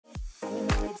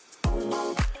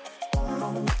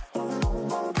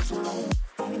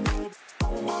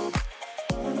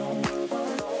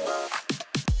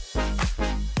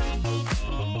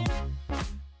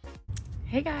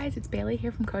Hey guys, it's Bailey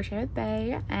here from Crochet with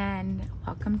Bay, and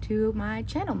welcome to my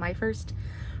channel, my first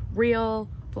real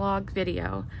vlog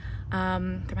video.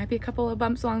 There might be a couple of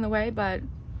bumps along the way, but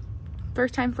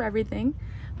first time for everything.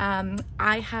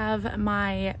 I have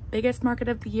my biggest market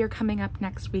of the year coming up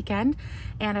next weekend,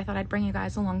 and I thought I'd bring you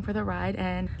guys along for the ride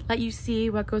and let you see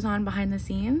what goes on behind the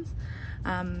scenes.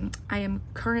 I am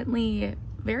currently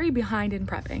very behind in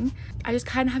prepping. I just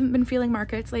kind of haven't been feeling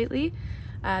markets lately.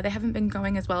 They haven't been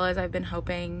going as well as I've been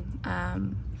hoping,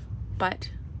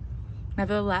 but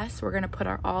nevertheless, we're gonna put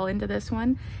our all into this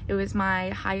one. It was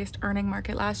my highest earning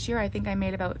market last year. I think I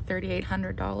made about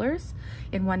 $3,800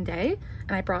 in one day,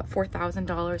 and I brought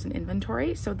 $4,000 in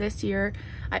inventory. So this year,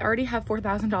 I already have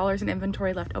 $4,000 in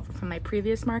inventory left over from my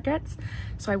previous markets.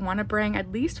 So I wanna bring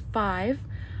at least 5.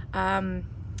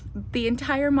 The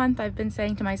entire month I've been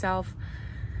saying to myself,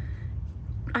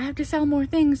 I have to sell more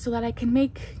things so that I can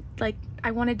make, like, I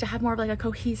wanted to have more of like a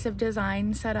cohesive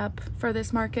design set up for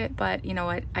this market, but you know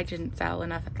what? I didn't sell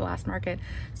enough at the last market.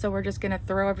 So we're just gonna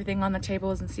throw everything on the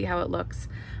tables and see how it looks.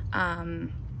 But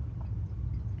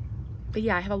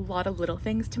yeah, I have a lot of little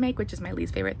things to make, which is my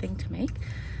least favorite thing to make.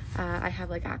 I have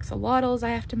like axolotls I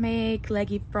have to make,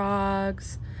 leggy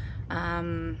frogs. I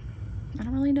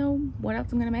don't really know what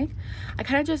else I'm gonna make. I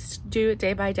kind of just do it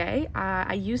day by day.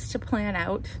 I used to plan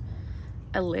out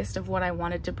a list of what I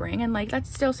wanted to bring, and like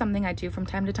that's still something I do from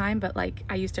time to time, but like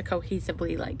I used to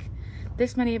cohesively like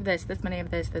this many of this, this many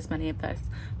of this, this many of this.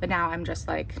 But now I'm just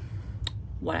like,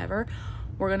 whatever,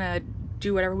 we're gonna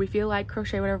do whatever we feel like,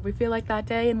 crochet whatever we feel like that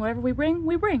day, and whatever we bring,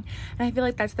 we bring. And I feel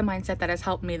like that's the mindset that has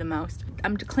helped me the most.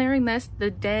 I'm declaring this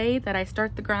the day that I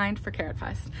start the grind for Carrot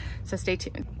Fest, so stay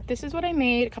tuned. This is what I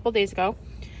made a couple days ago.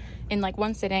 In like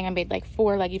one sitting, I made like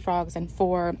 4 leggy frogs and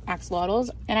 4 axolotls,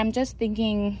 and I'm just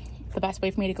thinking the best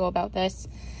way for me to go about this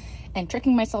and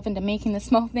tricking myself into making the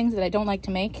small things that I don't like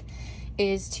to make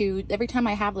is to, every time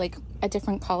I have like a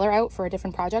different color out for a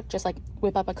different project, just like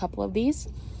whip up a couple of these,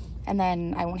 and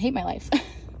then I won't hate my life.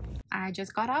 I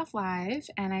just got off live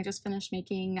and I just finished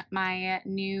making my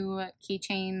new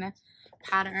keychain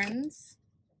patterns.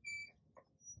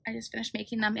 I just finished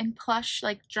making them in plush,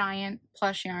 like giant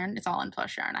plush yarn. It's all in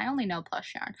plush yarn. I only know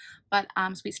plush yarn, but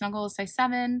Sweet Snuggles size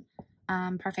 7,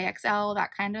 Parfait XL, that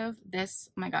kind of. This,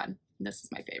 oh my god, this is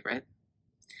my favorite.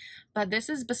 But this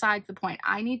is besides the point.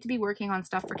 I need to be working on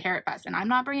stuff for Carrot Fest, and I'm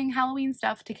not bringing Halloween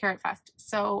stuff to Carrot Fest,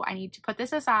 so I need to put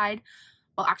this aside.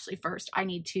 Well, actually, first I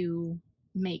need to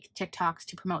make TikToks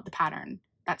to promote the pattern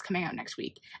that's coming out next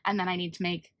week, and then I need to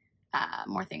make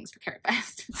more things for Carrot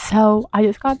Fest. So I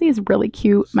just got these really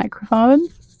cute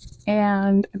microphones,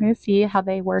 and I'm gonna see how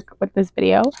they work with this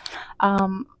video.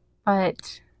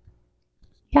 But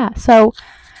yeah, so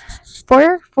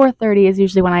 4:30 is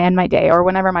usually when I end my day, or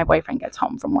whenever my boyfriend gets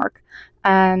home from work.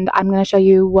 And I'm going to show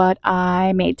you what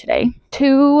I made today.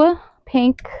 2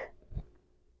 pink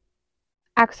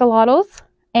axolotls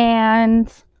and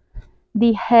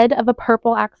the head of a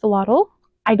purple axolotl.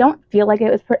 I don't feel like it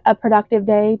was a productive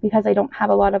day because I don't have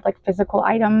a lot of like physical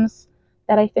items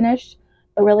that I finished.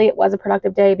 But really it was a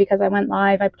productive day because I went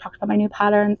live, I talked about my new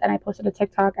patterns, and I posted a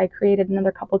TikTok. I created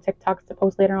another couple TikToks to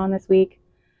post later on this week.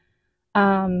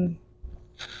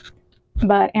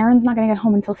 But Aaron's not going to get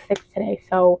home until 6 today,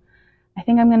 so I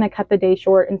think I'm going to cut the day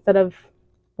short. Instead of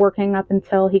working up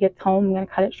until he gets home, I'm going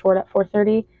to cut it short at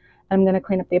 4:30. I'm going to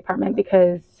clean up the apartment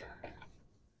because I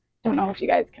don't know if you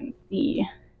guys can see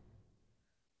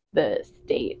the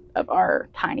state of our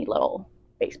tiny little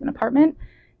basement apartment.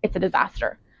 It's a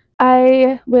disaster.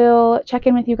 I will check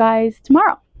in with you guys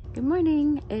tomorrow. Good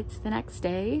morning. It's the next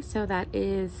day, so that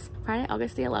is Friday,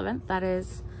 August the 11th. That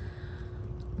is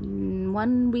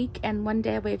 1 week and 1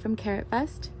 day away from Carrot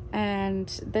Fest, and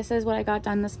this is what I got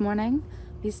done this morning.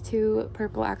 These 2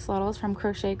 purple axolotls from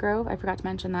Crochet Grove. I forgot to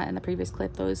mention that in the previous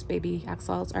clip. Those baby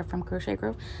axolotls are from Crochet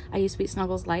Grove. I use Sweet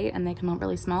Snuggles Light, and they come out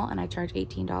really small, and I charge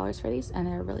 $18 for these, and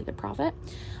they're a really good profit.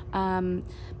 But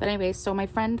anyways, so my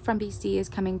friend from BC is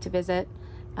coming to visit.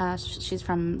 She's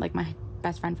from like my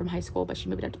best friend from high school, but she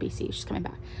moved out to BC. She's coming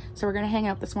back, so we're gonna hang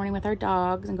out this morning with our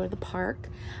dogs and go to the park.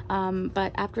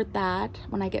 But after that,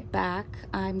 when I get back,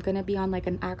 I'm gonna be on like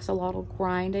an axolotl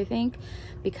grind, I think,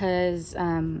 because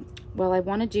well, I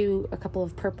want to do a couple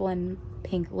of purple and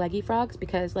pink leggy frogs,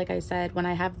 because like I said, when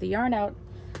I have the yarn out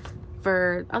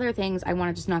for other things, I want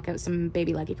to just knock out some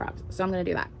baby leggy frogs, so I'm gonna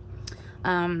do that.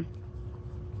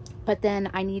 But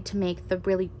then I need to make the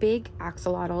really big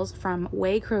axolotls from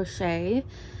Way Crochet.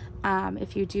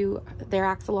 If you do their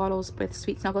axolotls with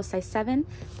Sweet Snuggles size 7,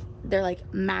 they're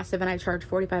like massive, and I charge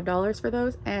 $45 for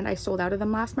those, and I sold out of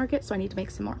them last market, so I need to make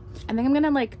some more. I think I'm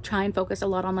gonna like try and focus a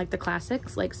lot on like the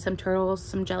classics, like some turtles,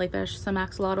 some jellyfish, some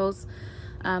axolotls,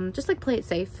 just like play it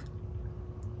safe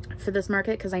for this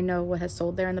market, because I know what has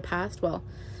sold there in the past. Well,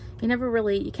 you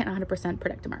can't 100%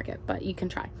 predict a market, but you can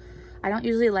try. I don't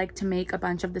usually like to make a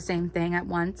bunch of the same thing at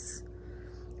once.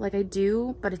 Like I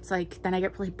do, but it's like, then I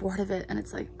get really bored of it, and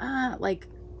it's like, like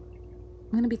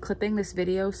I'm gonna be clipping this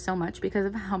video so much because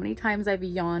of how many times I've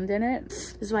yawned in it.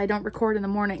 This is why I don't record in the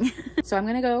morning. So I'm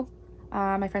gonna go.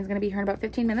 My friend's gonna be here in about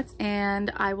 15 minutes,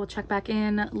 and I will check back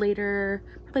in later,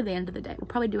 probably the end of the day. We'll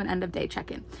probably do an end of day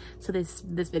check-in, so this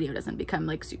video doesn't become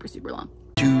like super long.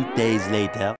 2 days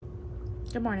later.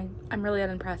 Good morning. I'm really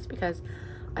unimpressed because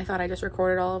I thought I just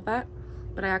recorded all of that,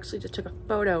 but I actually just took a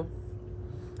photo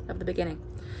of the beginning.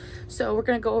 So we're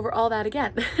gonna go over all that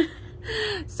again.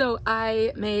 So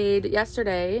I made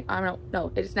yesterday,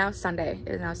 no, it is now Sunday.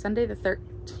 It is now Sunday the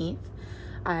 13th.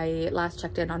 I last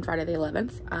checked in on Friday the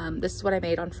 11th. This is what I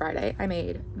made on Friday. I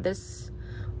made this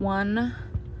 1,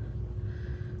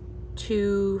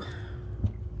 2,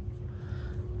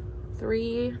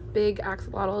 3 big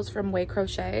axolotls from Way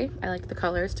Crochet. I like the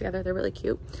colors together, they're really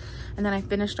cute. And then I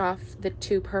finished off the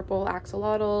 2 purple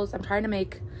axolotls. I'm trying to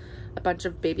make a bunch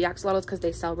of baby axolotls because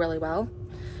they sell really well.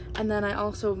 And then I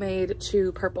also made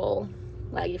 2 purple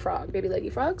baby leggy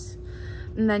frogs.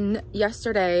 And then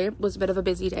yesterday was a bit of a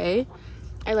busy day.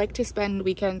 I like to spend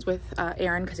weekends with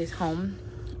Aaron because he's home,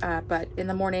 but in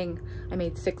the morning I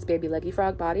made 6 baby leggy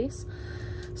frog bodies.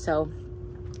 So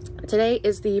today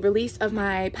is the release of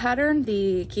my pattern,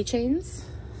 the keychains.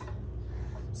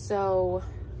 So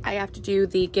I have to do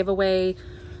the giveaway.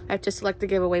 I have to select the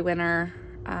giveaway winner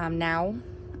now,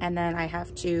 and then I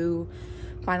have to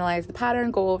finalize the pattern,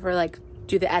 go over, like,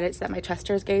 do the edits that my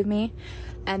testers gave me,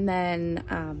 and then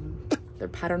the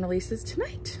pattern releases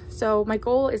tonight. So my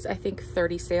goal is, I think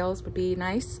 30 sales would be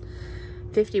nice.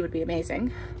 50 would be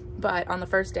amazing. But on the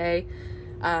first day,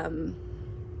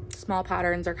 small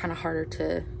patterns are kind of harder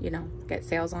to, you know, get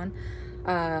sales on.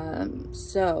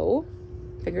 So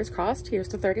fingers crossed, here's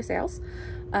to 30 sales.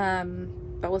 But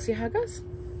we'll see how it goes.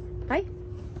 Bye.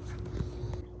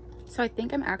 So I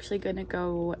think I'm actually gonna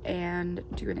go and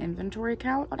do an inventory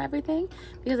count on everything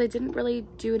because I didn't really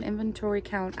do an inventory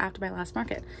count after my last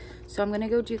market. So I'm gonna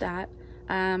go do that.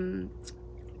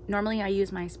 Normally I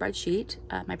use my spreadsheet,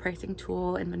 my pricing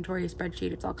tool, inventory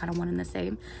spreadsheet. It's all kind of one and the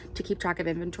same to keep track of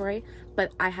inventory,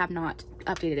 but I have not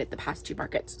updated it the past 2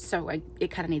 markets. So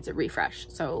it kind of needs a refresh.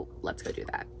 So let's go do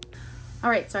that. All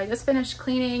right, so I just finished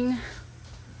cleaning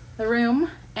the room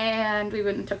and we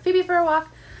went and took Phoebe for a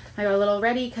walk. I got a little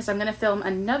ready because I'm gonna film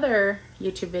another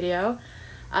YouTube video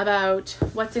about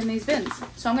what's in these bins.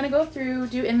 So I'm gonna go through,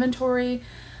 do inventory,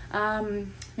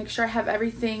 make sure I have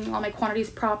everything, all my quantities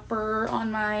proper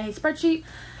on my spreadsheet,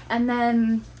 and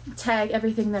then tag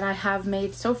everything that I have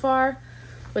made so far,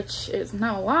 which is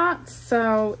not a lot.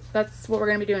 So that's what we're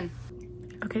gonna be doing.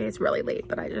 Okay, it's really late,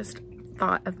 but I just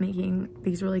thought of making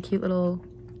these really cute little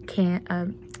carrot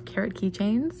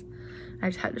keychains. I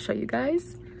just had to show you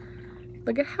guys.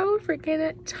 Look at how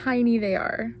freaking tiny they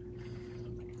are.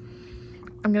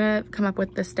 I'm gonna come up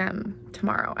with the stem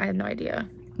tomorrow. I have no idea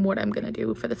what I'm gonna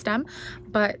do for the stem,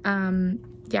 but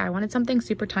yeah, I wanted something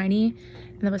super tiny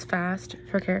and that was fast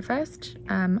for Carrot Fest.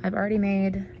 I've already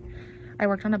made, I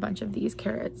worked on a bunch of these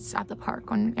carrots at the park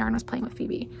when Aaron was playing with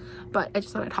Phoebe, but I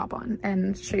just thought I'd hop on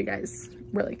and show you guys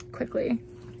really quickly.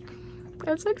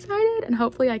 I'm so excited, and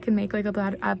hopefully I can make like a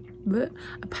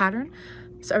pattern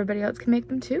so everybody else can make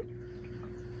them too.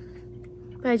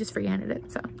 But I just freehanded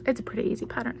it, so it's a pretty easy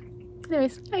pattern.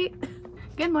 Anyways, night.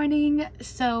 Good morning.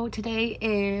 So today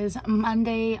is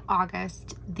Monday,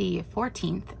 August the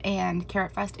 14th, and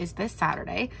Carrot Fest is this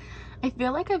Saturday. I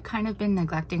feel like I've kind of been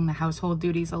neglecting the household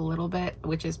duties a little bit,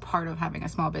 which is part of having a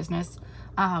small business.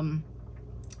 So I'm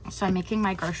making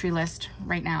my grocery list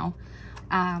right now.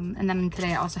 And then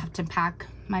today I also have to pack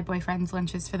my boyfriend's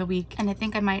lunches for the week. And I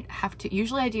think I might have to,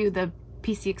 usually I do the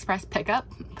PC Express pickup,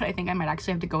 but I think I might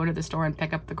actually have to go to the store and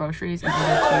pick up the groceries in order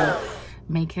to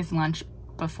make his lunch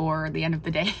before the end of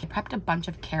the day. I prepped a bunch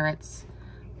of carrots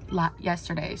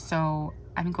yesterday, so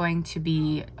I'm going to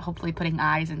be hopefully putting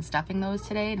eyes and stuffing those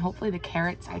today, and hopefully the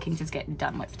carrots I can just get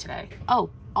done with today.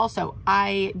 Oh, also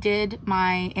I did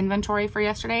my inventory for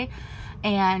yesterday,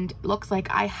 and looks like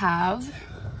I have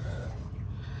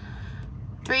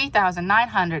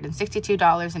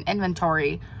 $3,962 in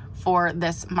inventory for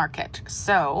this market.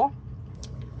 So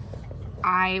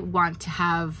I want to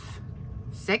have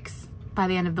 6 by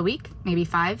the end of the week, maybe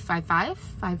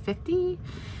 550.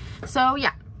 So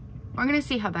yeah, we're gonna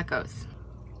see how that goes.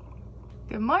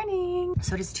 Good morning.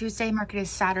 So it is Tuesday, market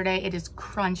is Saturday. It is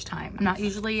crunch time. I'm not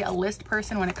usually a list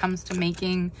person when it comes to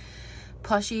making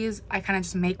plushies. I kind of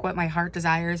just make what my heart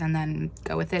desires and then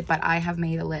go with it, but I have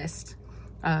made a list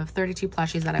of 32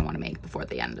 plushies that I want to make before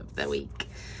the end of the week.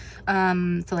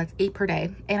 So that's 8 per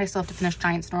day. And I still have to finish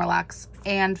Giant Snorlax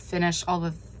and finish all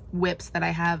the whips that I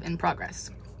have in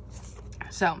progress.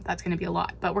 So that's going to be a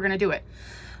lot, but we're going to do it.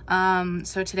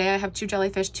 So today I have 2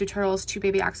 jellyfish, 2 turtles, 2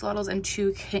 baby axolotls, and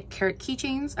 2 carrot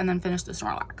keychains, and then finish the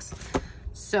Snorlax.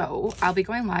 So I'll be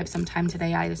going live sometime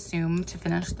today, I assume, to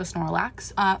finish the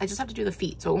Snorlax. I just have to do the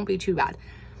feet, so it won't be too bad.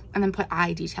 And then put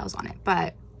eye details on it,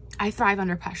 but I thrive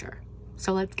under pressure.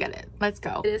 So let's get it. Let's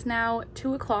go. It is now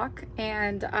 2 o'clock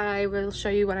and I will show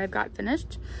you what I've got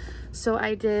finished. So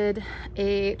I did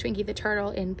a Twinkie the Turtle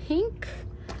in pink,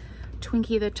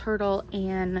 Twinkie the Turtle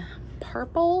in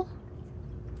purple,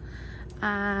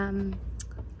 a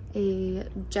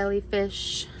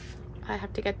jellyfish, I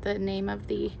have to get the name of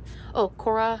the,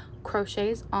 Cora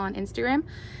Crochets on Instagram,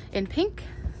 in pink,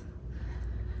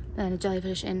 then a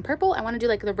jellyfish in purple. I want to do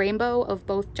like the rainbow of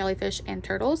both jellyfish and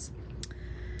turtles.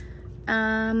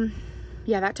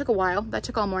 Yeah, that took a while. That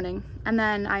took all morning. And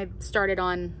then I started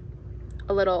on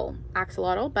a little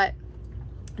axolotl, but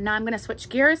now I'm going to switch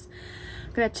gears.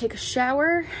 I'm going to take a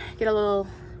shower, get a little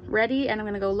ready, and I'm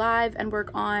going to go live and work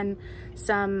on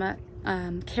some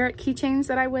carrot keychains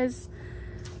that I was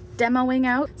demoing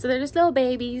out. So they're just little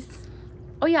babies.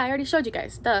 Oh yeah, I already showed you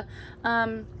guys. Duh.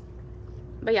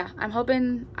 But yeah, I'm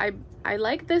hoping I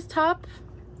like this top.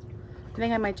 I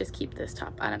think I might just keep this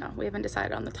top. I don't know. We haven't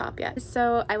decided on the top yet.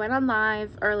 So I went on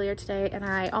live earlier today and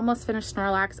I almost finished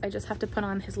Snorlax. I just have to put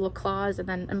on his little claws and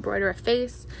then embroider a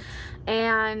face.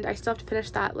 And I still have to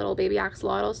finish that little baby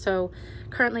axolotl. So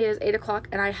currently it is 8 o'clock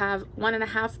and I have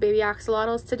 1.5 baby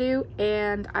axolotls to do.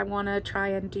 And I want to try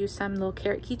and do some little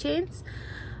carrot keychains.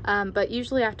 But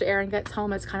usually after Aaron gets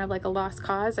home, it's kind of like a lost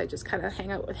cause. I just kind of hang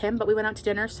out with him. But we went out to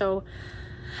dinner, so...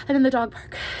 and in the dog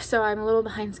park, so I'm a little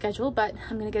behind schedule, but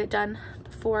I'm gonna get it done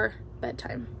before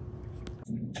bedtime.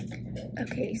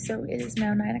 Okay, so it is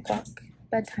now 9 o'clock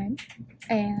bedtime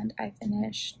and I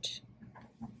finished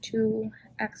 2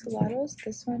 axolotls.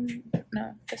 This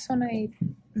one I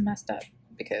messed up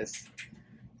because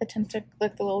the tentacle,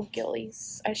 like the little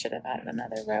gillies, I should have added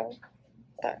another row,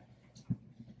 but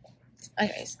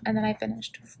anyways. And then I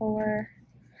finished 4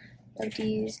 of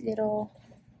these little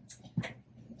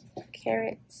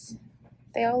carrots.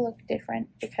 They all look different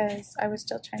because I was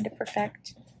still trying to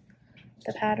perfect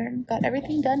the pattern. Got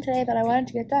everything done today that I wanted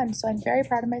to get done, so I'm very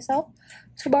proud of myself.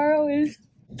 Tomorrow is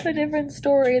a different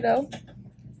story though.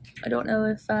 I don't know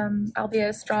if I'll be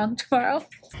as strong tomorrow.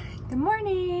 Good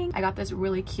morning! I got this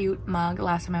really cute mug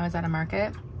last time I was at a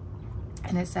market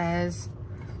and it says,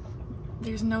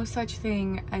 "There's no such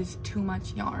thing as too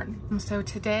much yarn." So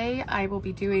today I will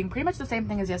be doing pretty much the same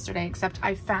thing as yesterday, except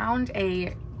I found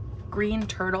a green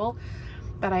turtle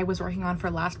that I was working on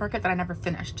for last market that I never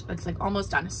finished. It's like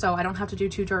almost done. So I don't have to do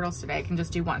 2 turtles today. I can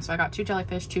just do 1. So I got 2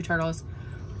 jellyfish, 2 turtles,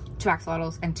 2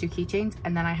 axolotls, and 2 keychains.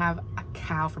 And then I have a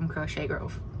cow from Crochet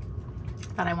Grove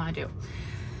that I want to do.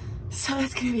 So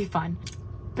that's going to be fun.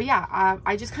 But yeah,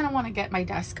 I just kind of want to get my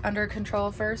desk under control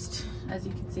first. As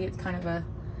you can see, it's kind of a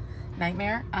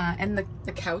nightmare. And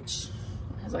the couch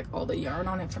has like all the yarn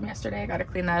on it from yesterday. I got to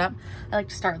clean that up. I like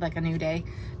to start like a new day,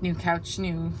 new couch,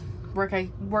 new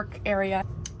work area.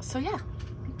 So yeah,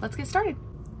 let's get started.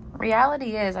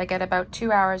 Reality is I get about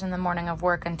 2 hours in the morning of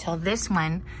work until this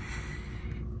one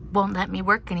won't let me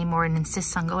work anymore and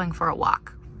insists on going for a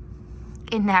walk.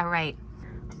 Isn't that right?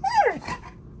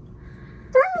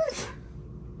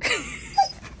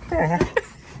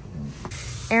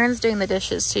 Aaron's doing the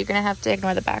dishes, so you're gonna have to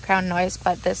ignore the background noise,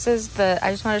 but this is I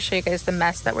just want to show you guys the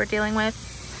mess that we're dealing with.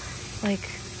 Like,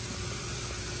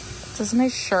 this is my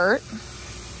shirt.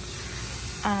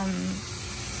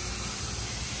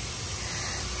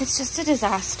 It's just a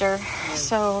disaster.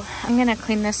 So I'm gonna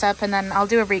clean this up and then I'll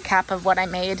do a recap of what I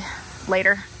made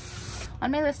later.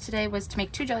 On my list today was to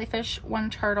make 2 jellyfish,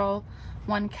 1 turtle,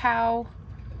 1 cow,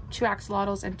 2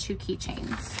 axolotls, and 2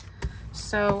 keychains.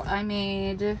 So I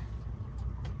made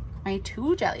my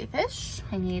 2 jellyfish.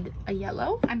 I need a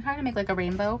yellow. I'm trying to make like a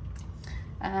rainbow,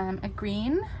 a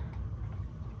green,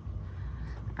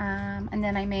 and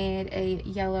then I made a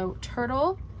yellow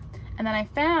turtle. And then I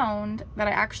found that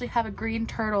I actually have a green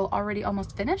turtle already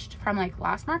almost finished from like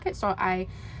last market, so I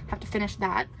have to finish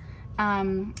that.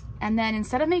 And then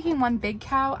instead of making 1 big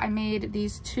cow, I made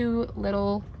these 2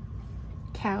 little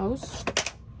cows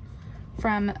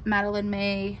from Madeline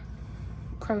May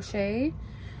Crochet,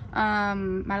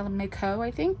 Madeline May Co, I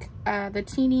think. The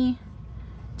teeny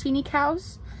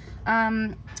cows.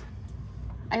 I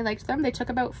liked them. They took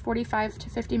about 45 to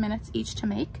 50 minutes each to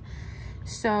make.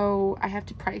 So I have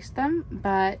to price them,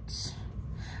 but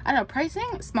I don't know,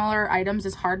 pricing smaller items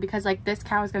is hard because like this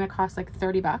cow is going to cost like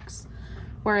 30 bucks,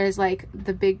 whereas like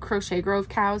the big Crochet Grove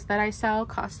cows that I sell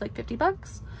cost like 50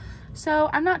 bucks. So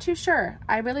I'm not too sure.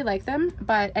 I really like them,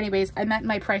 but anyways, I met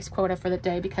my price quota for the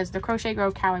day because the Crochet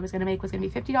Grove cow I was gonna make was gonna be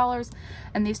 $50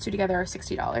 and these two together are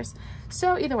 $60.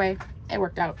 So either way, it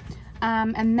worked out.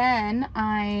 And then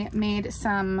I made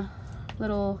some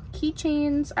little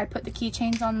keychains. I put the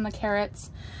keychains on the carrots.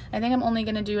 I think I'm only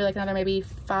gonna do like another maybe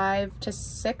 5 to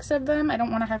 6 of them. I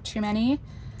don't wanna have too many,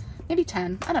 maybe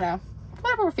 10, I don't know,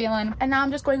 whatever we're feeling. And now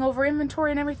I'm just going over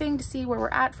inventory and everything to see where we're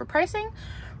at for pricing.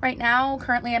 Right now,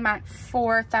 currently I'm at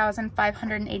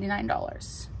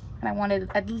 $4,589 and I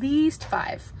wanted at least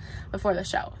 5 before the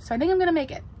show. So I think I'm gonna make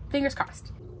it, fingers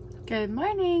crossed. Good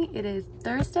morning, it is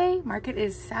Thursday, market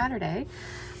is Saturday,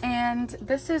 and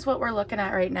this is what we're looking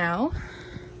at right now.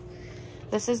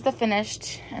 This is the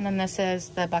finished, and then this is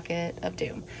the bucket of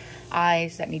doom.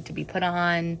 Eyes that need to be put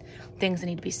on, things that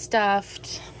need to be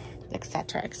stuffed,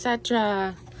 etc,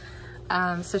 etc.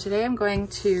 So today I'm going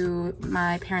to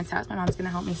my parents' house. My mom's gonna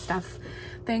help me stuff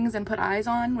things and put eyes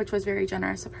on, which was very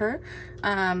generous of her.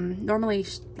 Normally,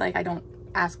 like, I don't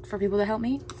ask for people to help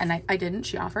me, and I didn't,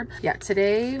 she offered. Yeah,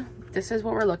 today, this is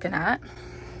what we're looking at.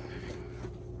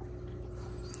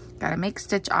 Gotta make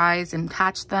stitch eyes and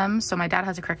attach them. So my dad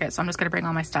has a Cricut, so I'm just gonna bring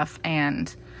all my stuff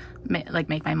and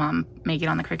make my mom make it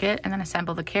on the Cricut, and then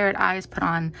assemble the carrot eyes, put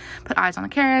eyes on the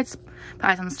carrots, put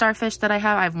eyes on the starfish that I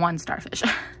have. I have one starfish.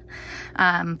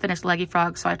 Finished leggy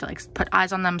frogs, so I have to like put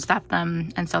eyes on them, stuff them,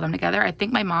 and sew them together. I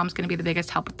think my mom's gonna be the biggest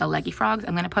help with the leggy frogs.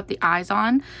 I'm gonna put the eyes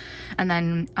on, and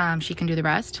then she can do the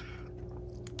rest.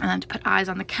 And then to put eyes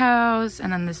on the cows,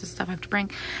 and then this is stuff I have to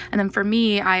bring. And then for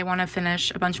me, I want to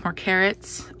finish a bunch more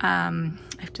carrots. I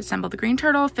have to assemble the green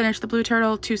turtle, finish the blue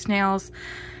turtle, 2 snails,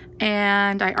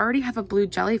 and I already have a blue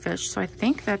jellyfish, so I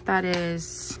think that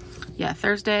is, yeah,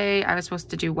 Thursday I was supposed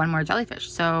to do 1 more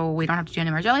jellyfish, so we don't have to do any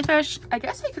more jellyfish. I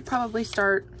guess I could probably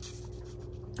start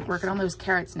working on those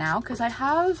carrots now, because I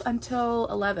have until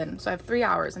 11, so I have 3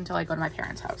 hours until I go to my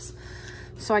parents' house.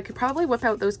 So I could probably whip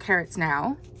out those carrots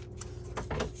now.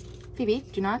 Phoebe,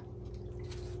 do not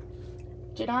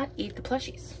eat the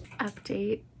plushies.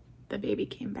 Update, the baby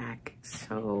came back,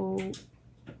 so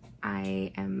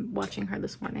I am watching her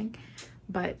this morning,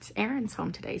 but Aaron's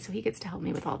home today, so he gets to help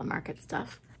me with all the market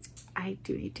stuff. I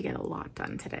do need to get a lot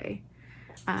done today.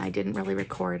 I didn't really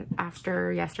record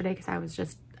after yesterday because I was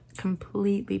just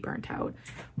completely burnt out,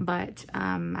 but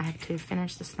I have to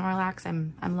finish the Snorlax.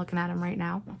 I'm looking at him right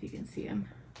now. I don't know if you can see him.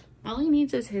 All he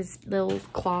needs is his little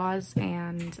claws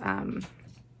and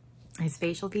his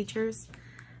facial features.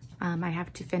 I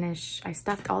have to finish, I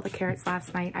stuffed all the carrots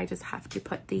last night. I just have to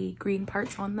put the green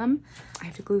parts on them. I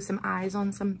have to glue some eyes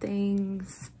on some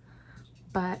things,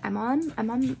 but I'm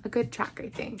on a good track, I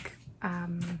think.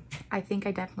 I think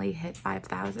I definitely hit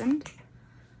 5,000.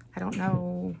 I don't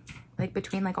know, like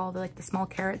between like all the like the small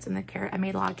carrots and the carrot, I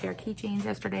made a lot of carrot keychains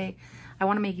yesterday. I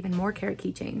want to make even more carrot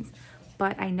keychains,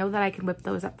 but I know that I can whip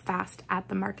those up fast at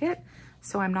the market,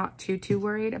 so I'm not too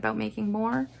worried about making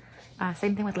more.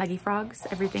 Same thing with leggy frogs.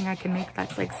 Everything I can make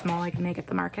that's like small I can make at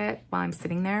the market while I'm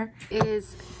sitting there. It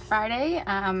is Friday,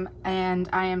 and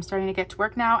I am starting to get to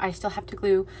work now. I still have to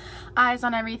glue eyes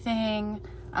on everything,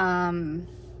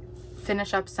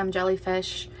 finish up some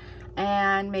jellyfish,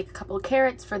 and make a couple of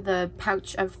carrots for the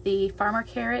pouch of the farmer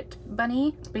carrot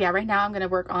bunny. But yeah, right now I'm gonna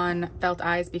work on felt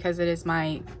eyes because it is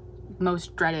my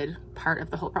most dreaded part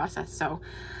of the whole process. So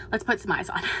let's put some eyes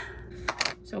on.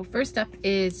 So first up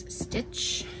is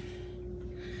Stitch.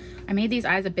 I made these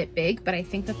eyes a bit big, but I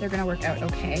think that they're gonna work out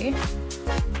okay.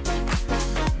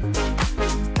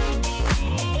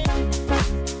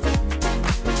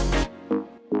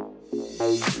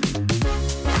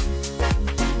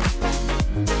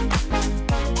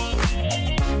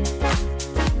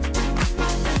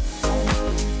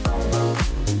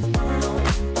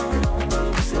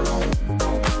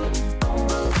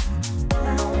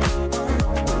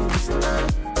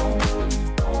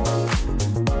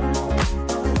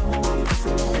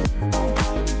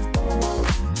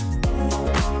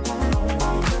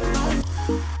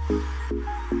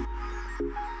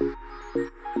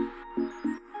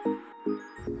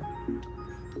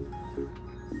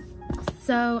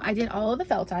 So I did all of the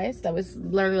felt eyes. That was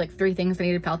literally like 3 things that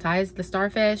needed felt eyes. The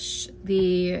starfish,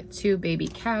 the 2 baby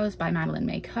cows by Madeline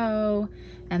May Co,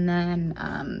 and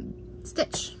then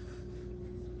Stitch.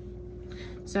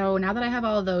 So now that I have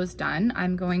all of those done,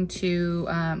 I'm going to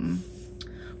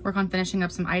work on finishing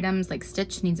up some items. Like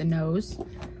Stitch needs a nose,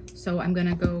 so I'm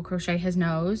gonna go crochet his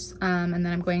nose, and then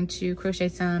I'm going to crochet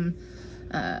some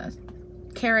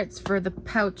carrots for the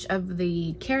pouch of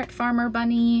the carrot farmer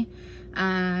bunny.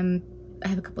 I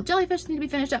have a couple jellyfish that need to be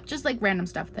finished up, just like random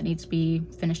stuff that needs to be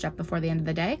finished up before the end of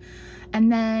the day.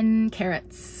 And then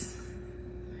carrots.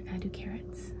 I gotta do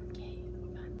carrots. Yay.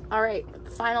 All right, the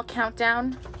final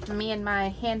countdown. Me and my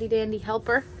handy dandy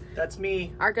helper. That's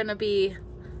me. Are gonna be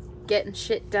getting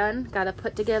shit done. Gotta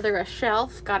put together a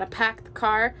shelf, gotta pack the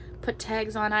car, put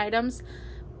tags on items,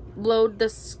 load the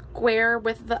square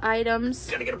with the items.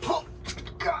 Gotta get a pull.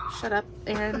 Shut up.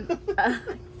 And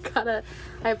I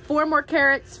have 4 more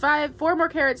carrots, 4 more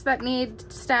carrots that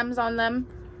need stems on them.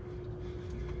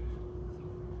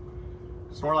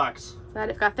 Snorlax. Is that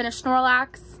it? Gotta finish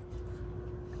Snorlax.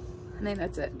 I think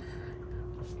that's it.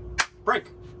 Break.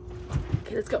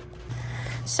 Okay, let's go.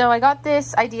 So I got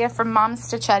this idea from Mom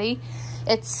Stitchetti.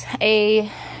 It's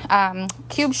a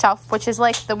cube shelf, which is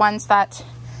like the ones that,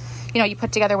 you know, you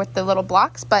put together with the little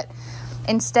blocks, but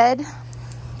instead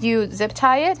you zip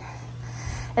tie it,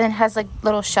 and then it has like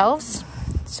little shelves.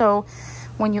 So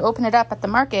when you open it up at the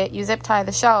market, you zip tie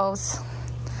the shelves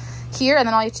here, and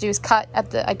then all you have to do is cut at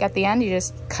the end. You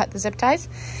just cut the zip ties,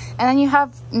 and then you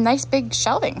have nice big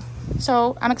shelving.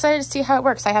 So I'm excited to see how it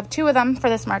works. I have 2 of them for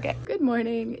this market. Good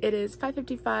morning. It is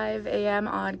 5:55 a.m.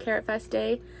 on Carrot Fest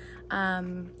day.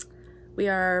 We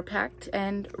are packed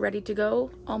and ready to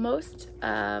go, almost.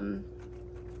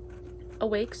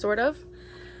 Awake, sort of.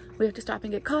 We have to stop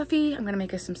and get coffee. I'm gonna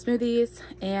make us some smoothies,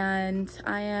 and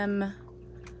I am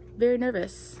very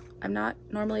nervous. I'm not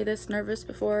normally this nervous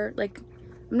before. Like,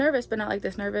 I'm nervous, but not like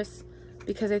this nervous,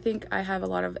 because I think I have a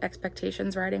lot of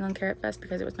expectations riding on Carrot Fest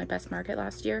because it was my best market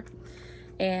last year.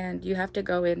 And you have to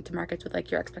go into markets with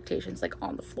like your expectations like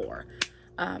on the floor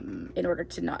in order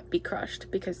to not be crushed,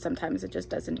 because sometimes it just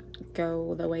doesn't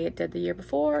go the way it did the year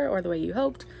before or the way you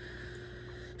hoped.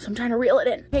 So I'm trying to reel it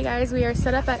in. Hey guys, we are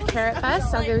set up at Carrot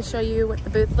Fest. I'll go show you what the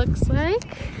booth looks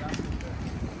like.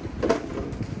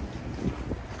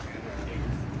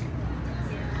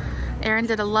 Erin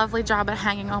did a lovely job at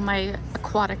hanging all my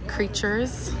aquatic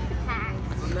creatures.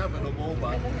 Inevitable, but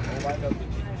I'll wind up the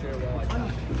chair while I can.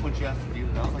 What she has to do,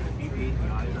 that was like a few days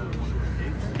and I told her one of her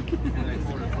days. And I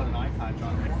told her to put an eye patch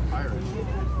on her pirate.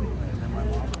 And then my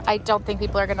mom. I don't think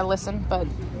people are gonna listen, but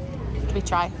we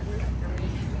try.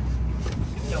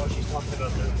 No, she's talking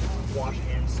about the wash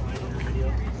hands sign in the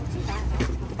video.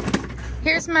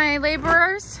 Here's my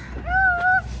laborers.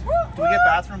 Do we get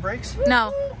bathroom breaks?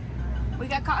 No. We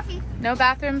got coffee. No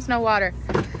bathrooms, no water.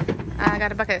 I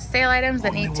got a bucket of sale items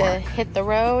that need to hit the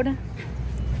road.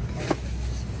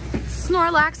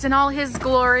 Snorlax in all his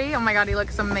glory. Oh my god, he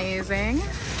looks amazing.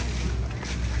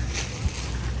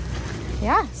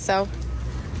 Yeah, so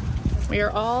we are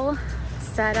all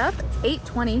set up.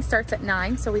 8:20, starts at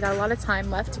 9, so we got a lot of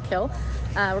time left to kill.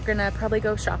 We're gonna probably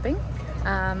go shopping.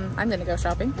 I'm gonna go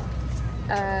shopping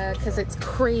because it's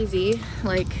crazy,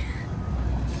 like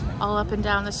all up and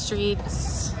down the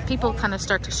streets. People kind of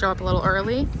start to show up a little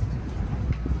early,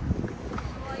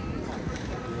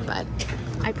 but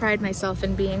I pride myself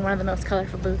in being one of the most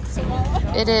colorful booths.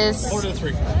 It is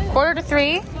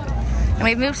 2:45, and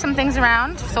we've moved some things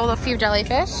around, sold a few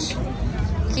jellyfish.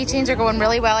 Keychains are going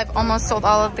really well. I've almost sold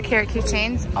all of the carrot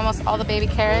keychains, almost all the baby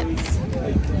carrots.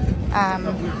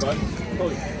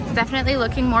 Definitely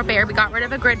looking more bare. We got rid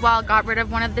of a grid wall, got rid of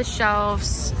one of the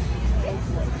shelves,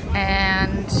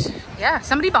 and yeah,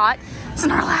 somebody bought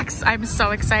Snorlax. I'm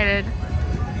so excited.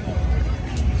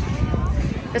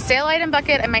 The sale item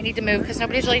bucket I might need to move because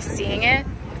nobody's really seeing it.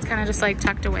 It's kind of just like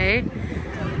tucked away.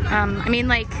 I mean,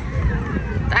 like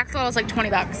the axolotl is like 20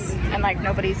 bucks and like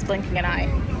nobody's blinking an eye.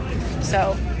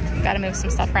 So gotta move some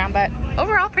stuff around, but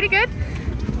overall pretty good.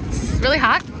 It's really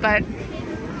hot, but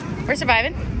we're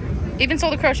surviving. Even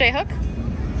sold a crochet hook.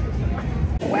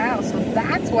 Wow, so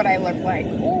that's what I look like.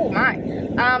 Oh my.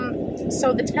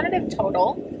 So the tentative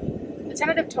total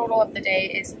of the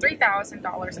day is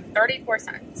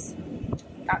 $3,000.34.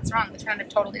 That's wrong. The tentative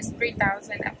total is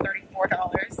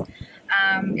 $3,034.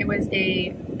 It was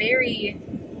a very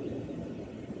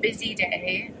busy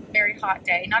day, very hot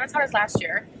day. Not as hot as last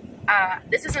year.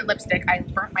 This isn't lipstick. I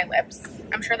burnt my lips.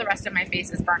 I'm sure the rest of my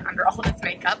face is burnt under all of this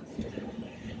makeup.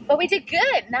 But we did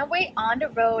good. Now we're on the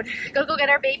road. Go get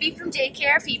our baby from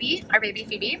daycare, Phoebe. Our baby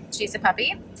Phoebe. She's a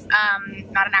puppy.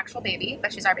 Not an actual baby,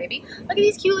 but she's our baby. Look at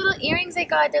these cute little earrings I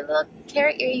got. They're little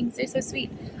carrot earrings. They're so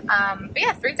sweet. But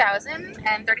yeah,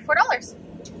 $3,034.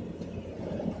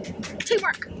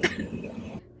 Teamwork.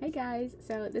 Hey guys,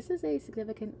 so this is a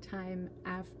significant time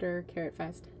after Carrot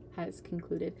Fest has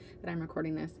concluded that I'm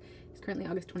recording this. It's currently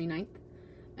August 29th.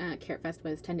 Carrot Fest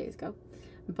was 10 days ago.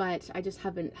 But I just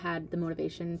haven't had the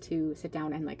motivation to sit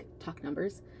down and like talk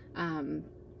numbers.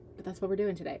 But that's what we're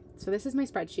doing today. So this is my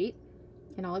spreadsheet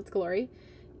in all its glory.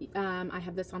 I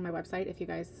have this on my website if you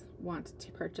guys want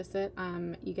to purchase it.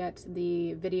 You get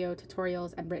the video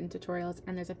tutorials and written tutorials,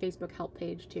 and there's a Facebook help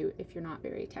page too if you're not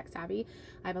very tech savvy.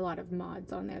 I have a lot of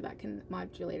mods on there that can,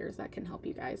 modulators that can help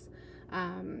you guys.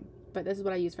 But this is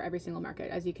what I use for every single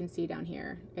market. As you can see down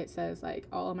here, it says like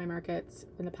all of my markets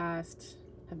in the past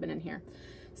have been in here.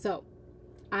 So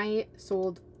I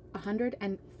sold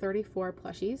 134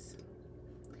 plushies.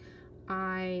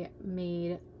 I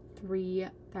made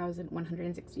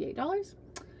 $3,168.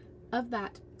 Of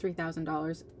that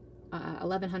 $3,000,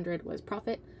 $1,100 was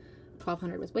profit,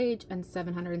 $1,200 was wage, and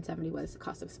 $770 was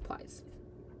cost of supplies.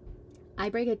 I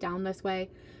break it down this way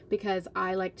because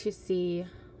I like to see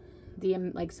the,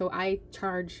 like, so I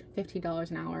charge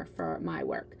 $15 an hour for my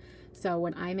work. So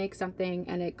when I make something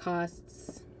and it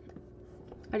costs,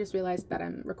 I just realized that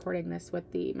I'm recording this with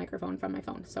the microphone from my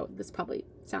phone, so this probably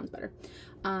sounds better.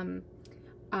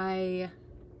 I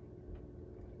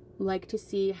like to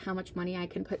see how much money I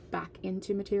can put back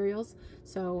into materials.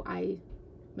 So I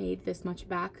made this much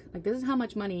back. Like, this is how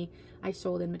much money I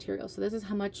sold in materials. So this is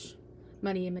how much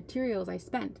money in materials I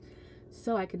spent.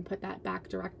 So I can put that back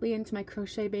directly into my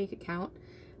crochet bank account,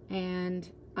 and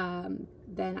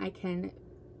then I can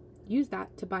use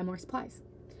that to buy more supplies.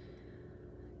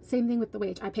 Same thing with the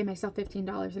wage. I pay myself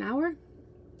 $15 an hour.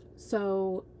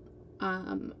 So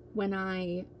when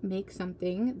I make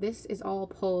something, this is all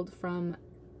pulled from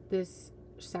this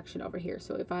section over here.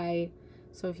 So if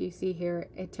you see here,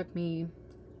 it took me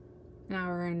an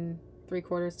hour and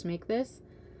 3/4 to make this.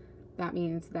 That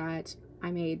means that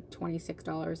I made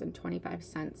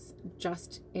 $26.25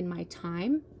 just in my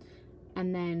time.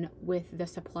 And then with the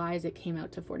supplies, it came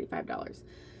out to $45.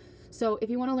 So if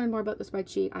you want to learn more about the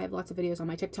spreadsheet, I have lots of videos on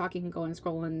my TikTok. You can go and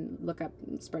scroll and look up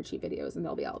spreadsheet videos, and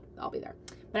I'll be there.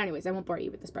 But anyways, I won't bore you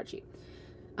with the spreadsheet.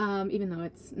 Even though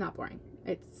it's not boring.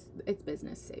 It's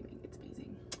business saving. It's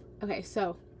amazing. Okay,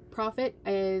 so profit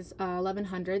is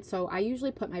 $1,100. So I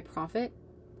usually put my profit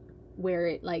where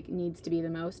it like needs to be the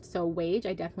most. So wage,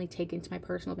 I definitely take into my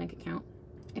personal bank account.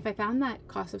 If I found that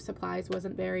cost of supplies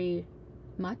wasn't very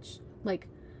much, like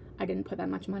I didn't put that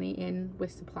much money in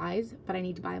with supplies, but I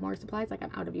need to buy more supplies, like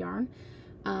I'm out of yarn,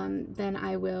 then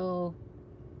I will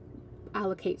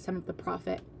allocate some of the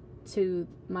profit to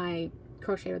my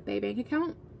Crochet with Bae bank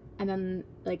account. And then,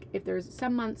 like, if there's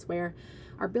some months where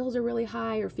our bills are really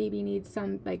high, or Phoebe needs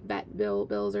some like vet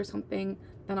bills or something,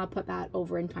 then I'll put that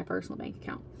over into my personal bank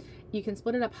account. You can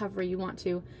split it up however you want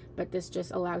to, but this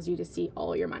just allows you to see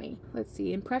all your money. Let's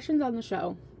see, impressions on the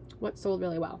show. What sold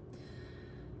really well?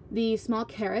 The small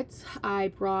carrots, I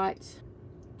brought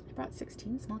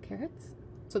 16 small carrots.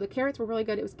 So the carrots were really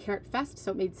good. It was Carrot Fest,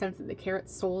 so it made sense that the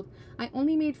carrots sold. I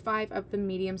only made 5 of the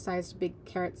medium-sized big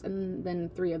carrots, and then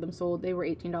 3 of them sold. They were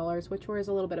 $18, which was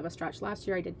a little bit of a stretch. Last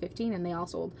year I did 15 and they all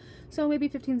sold. So maybe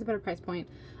 15 is a better price point.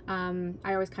 I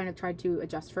always kind of tried to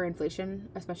adjust for inflation,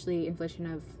 especially inflation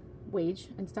of wage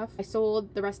and stuff. I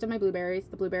sold the rest of my blueberries.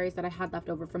 The blueberries that I had left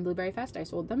over from Blueberry Fest, I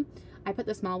sold them. I put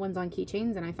the small ones on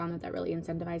keychains, and I found that really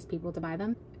incentivized people to buy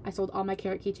them. I sold all my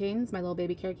carrot keychains, my little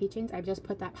baby carrot keychains. I've just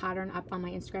put that pattern up on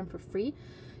my Instagram for free.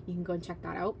 You can go and check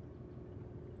that out.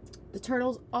 The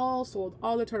turtles all sold.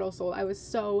 All the turtles sold. I was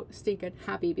so stinking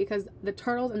happy because the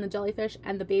turtles and the jellyfish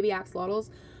and the baby axolotls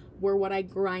were what I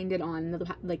grinded on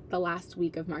the last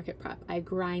week of market prep. I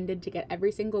grinded to get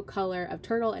every single color of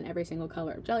turtle and every single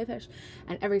color of jellyfish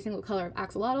and every single color of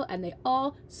axolotl, and they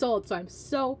all sold, so I'm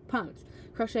so pumped.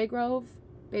 Crochet Grove,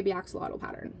 baby axolotl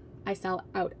pattern. I sell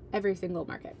out every single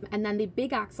market. And then the big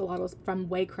axolotls from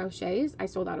Way Crochets, I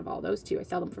sold out of all those too. I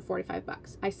sell them for 45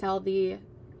 bucks. I sell the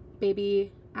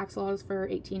baby axolotls for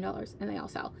 $18, and they all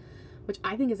sell, which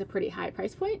I think is a pretty high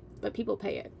price point, but people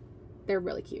pay it. They're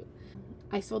really cute.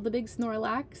 I sold the big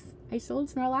Snorlax. I sold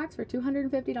Snorlax for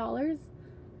 $250.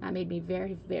 That made me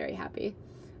very, very happy.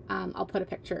 I'll put a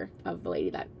picture of the lady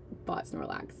that bought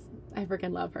Snorlax. I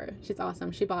freaking love her. She's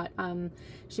awesome. She bought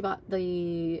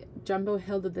the Jumbo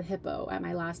Hilda the Hippo at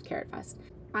my last Carrot Fest.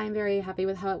 I'm very happy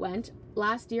with how it went.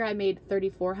 Last year I made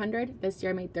 $3,400. This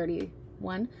year I made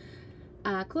 $31.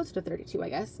 Close to 32, I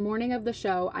guess. Morning of the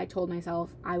show, I told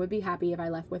myself I would be happy if I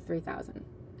left with $3,000,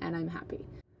 and I'm happy.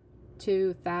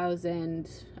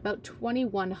 $2,000, about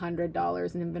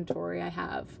 $2,100 in inventory I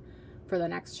have for the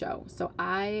next show. So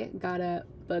I got a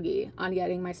boogie on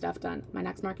getting my stuff done. My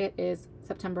next market is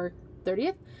September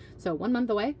 30th, so 1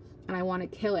 month away, and I want to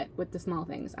kill it with the small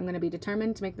things. I'm going to be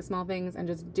determined to make the small things and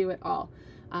just do it all.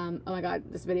 Oh my god,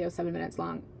 this video is 7 minutes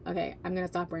long. Okay, I'm going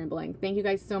to stop rambling. Thank you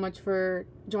guys so much for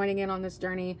joining in on this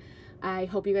journey. I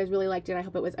hope you guys really liked it. I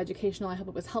hope it was educational. I hope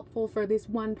it was helpful for this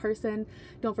one person.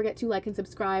 Don't forget to like and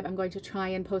subscribe. I'm going to try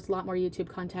and post a lot more YouTube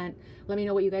content. Let me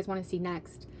know what you guys want to see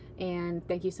next. And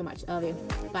thank you so much. I love you.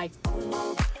 Bye.